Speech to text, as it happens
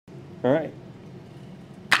Alright,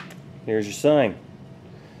 here's your sign.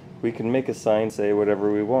 We can make a sign say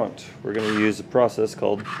whatever we want. We're going to use a process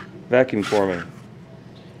called vacuum forming.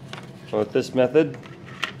 So with this method,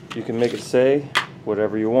 you can make it say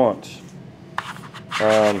whatever you want.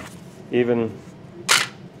 Even,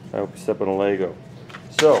 I hope you step on a Lego.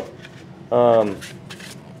 So,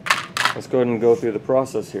 let's go ahead and go through the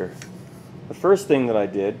process here. The first thing that I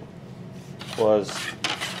did was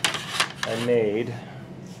I made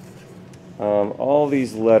all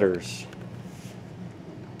these letters.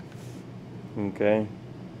 Okay,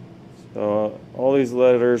 so all these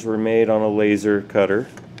letters were made on a laser cutter.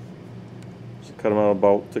 Just cut them out of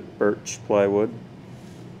Baltic birch plywood.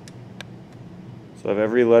 So I have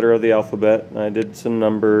every letter of the alphabet, and I did some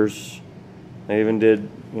numbers. I even did,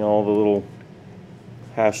 all the little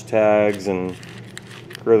hashtags and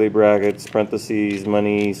curly brackets, parentheses,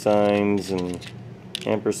 money signs, and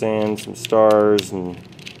ampersands, some stars, and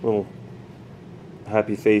little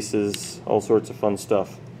happy faces, all sorts of fun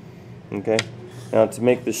stuff. Okay, now to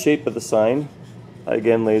make the shape of the sign, I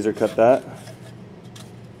again laser cut that.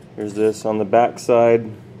 Here's this on the back side.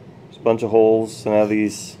 There's a bunch of holes, and I have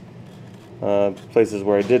these places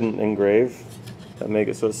where I didn't engrave that make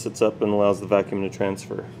it so it sits up and allows the vacuum to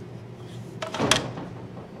transfer.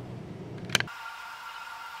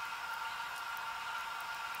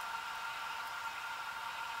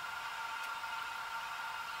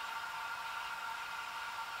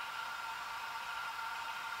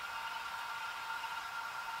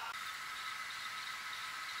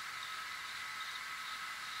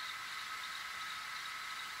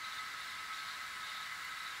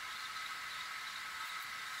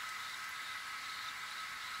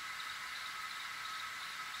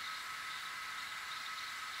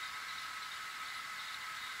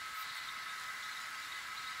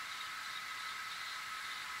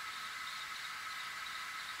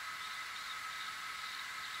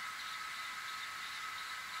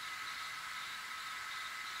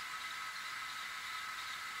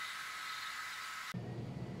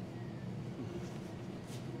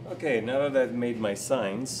 Okay, now that I've made my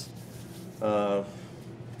signs, I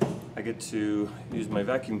get to use my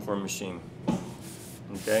vacuum form machine.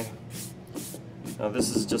 Okay, now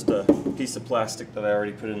this is just a piece of plastic that I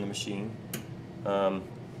already put in the machine.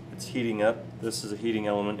 It's heating up. This is a heating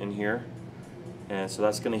element in here, and so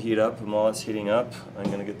that's going to heat up, and while it's heating up, I'm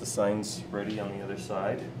going to get the signs ready on the other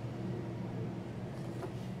side.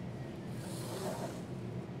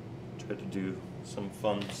 Try to do some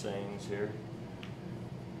fun sayings here.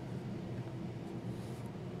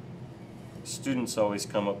 Students always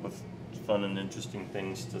come up with fun and interesting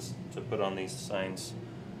things to put on these signs.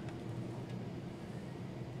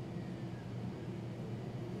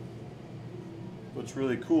 What's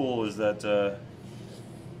really cool is that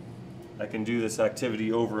I can do this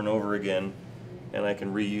activity over and over again, and I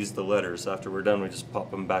can reuse the letters. After we're done, we just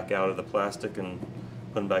pop them back out of the plastic and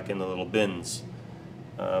put them back in the little bins.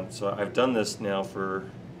 So I've done this now for,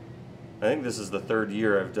 I think this is the third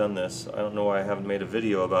year I've done this. I don't know why I haven't made a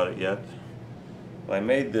video about it yet. I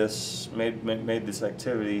made this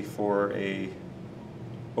activity for a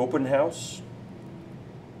open house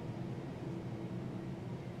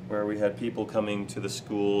where we had people coming to the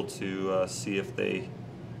school to see if they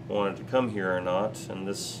wanted to come here or not, and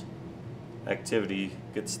this activity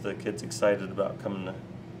gets the kids excited about coming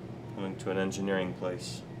to an engineering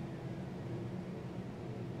place.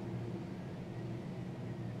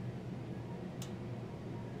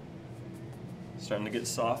 Starting to get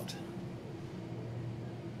soft.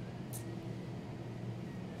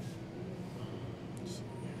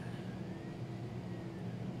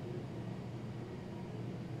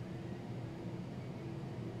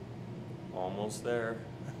 Almost there.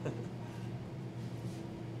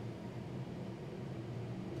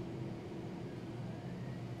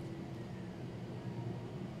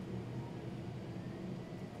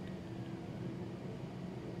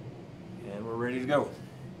 And we're ready to go.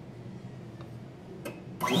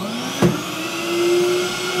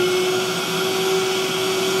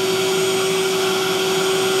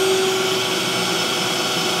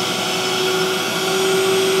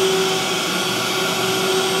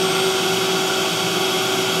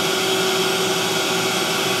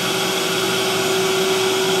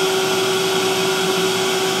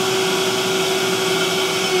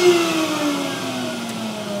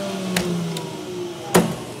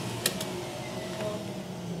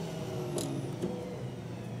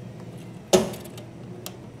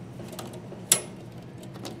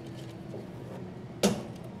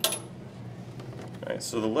 Alright,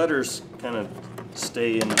 so the letters kind of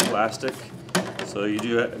stay in the plastic, so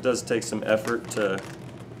it does take some effort to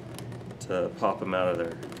pop them out of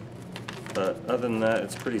there. But other than that,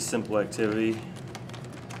 it's pretty simple activity,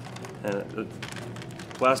 and the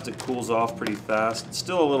plastic cools off pretty fast. It's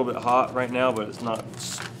still a little bit hot right now, but it's not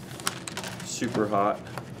super hot.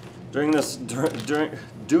 Doing this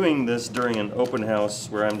during an open house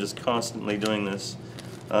where I'm just constantly doing this,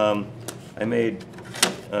 I made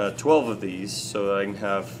 12 of these so that I can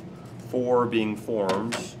have 4 being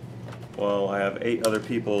formed while I have 8 other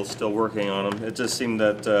people still working on them. It just seemed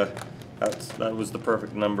that that was the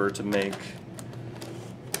perfect number to make,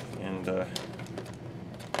 and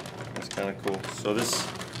it's kind of cool. So this,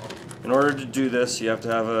 in order to do this, you have to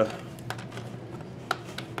have a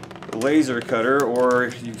laser cutter, or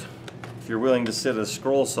if you're willing to sit a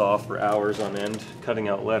scroll saw for hours on end cutting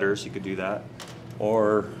out letters, you could do that.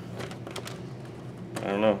 Or I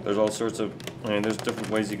don't know, there's all sorts of, there's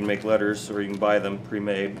different ways you can make letters, or you can buy them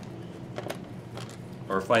pre-made,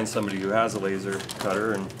 or find somebody who has a laser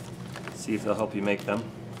cutter and see if they'll help you make them.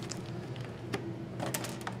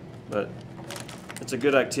 But it's a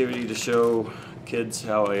good activity to show kids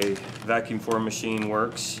how a vacuum form machine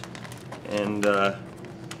works, and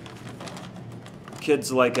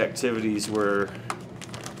kids like activities where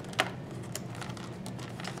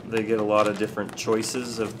they get a lot of different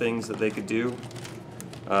choices of things that they could do,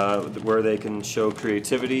 where they can show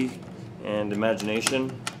creativity and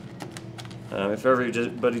imagination. If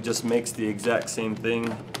everybody just makes the exact same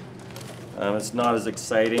thing, it's not as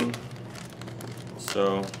exciting.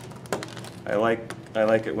 So I like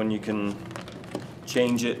it when you can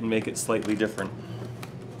change it and make it slightly different.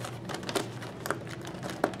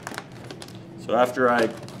 So after I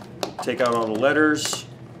take out all the letters,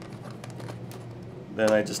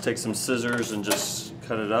 then I just take some scissors and just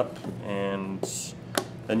cut it up, and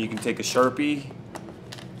then you can take a Sharpie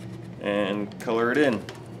and color it in.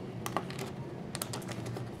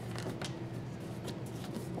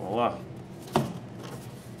 Voila.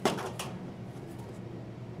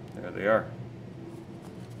 There they are.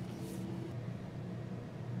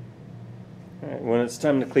 Alright, when it's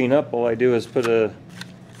time to clean up, all I do is put a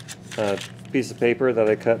piece of paper that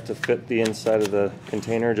I cut to fit the inside of the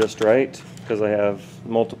container just right, because I have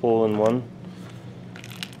multiple in one,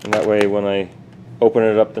 and that way when I open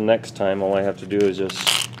it up the next time, all I have to do is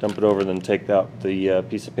just dump it over, then take out the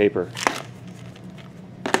piece of paper,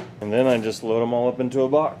 and then I just load them all up into a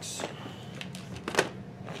box.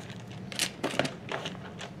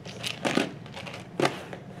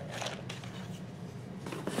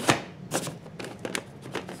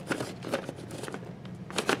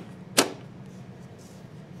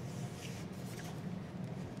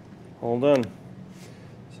 All done.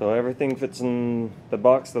 So everything fits in the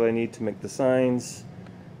box that I need to make the signs,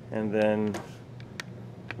 and then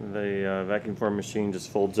the vacuum form machine just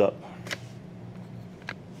folds up.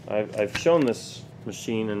 I've shown this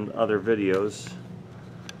machine in other videos,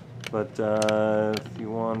 but if you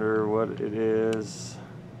wonder what it is,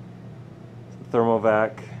 it's a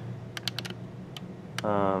Thermovac.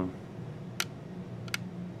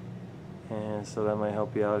 And so that might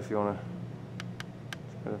help you out if you want to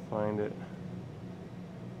try to find it.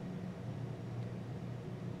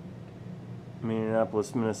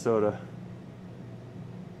 Minneapolis, Minnesota.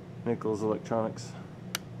 Nichols Electronics.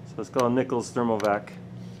 So it's called Nichols Thermovac.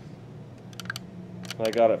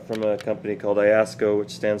 I got it from a company called IASCO,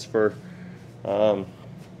 which stands for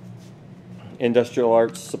Industrial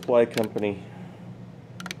Arts Supply Company.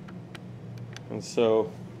 And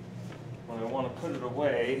so when I want to put it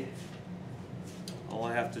away, all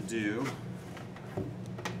I have to do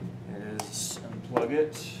is unplug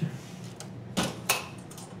it,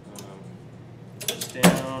 put it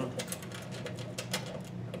down,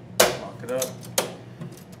 lock it up,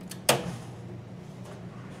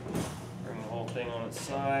 bring the whole thing on its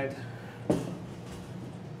side. The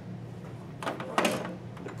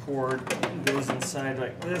cord goes inside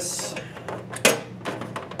like this.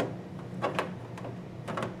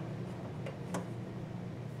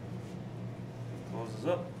 Closes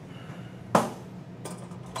up.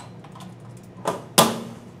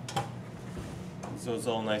 So it's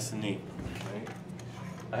all nice and neat. Right?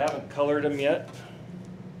 I haven't colored them yet,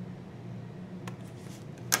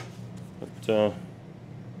 but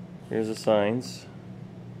here's the signs.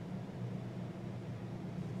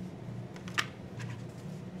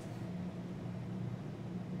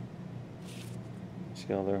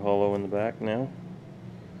 See how they're hollow in the back now?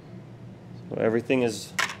 So everything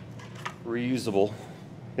is reusable.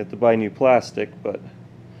 You have to buy new plastic, but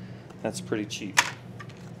that's pretty cheap.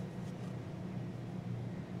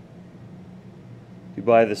 If you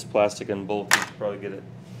buy this plastic in bulk, you can probably get it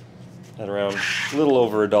at around a little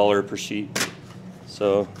over $1 per sheet.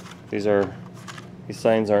 So these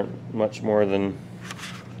signs aren't much more than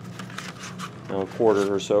a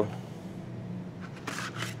quarter or so.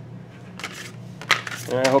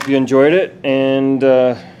 And I hope you enjoyed it, and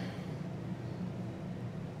I'll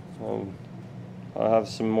have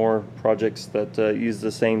some more projects that use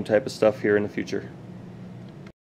the same type of stuff here in the future.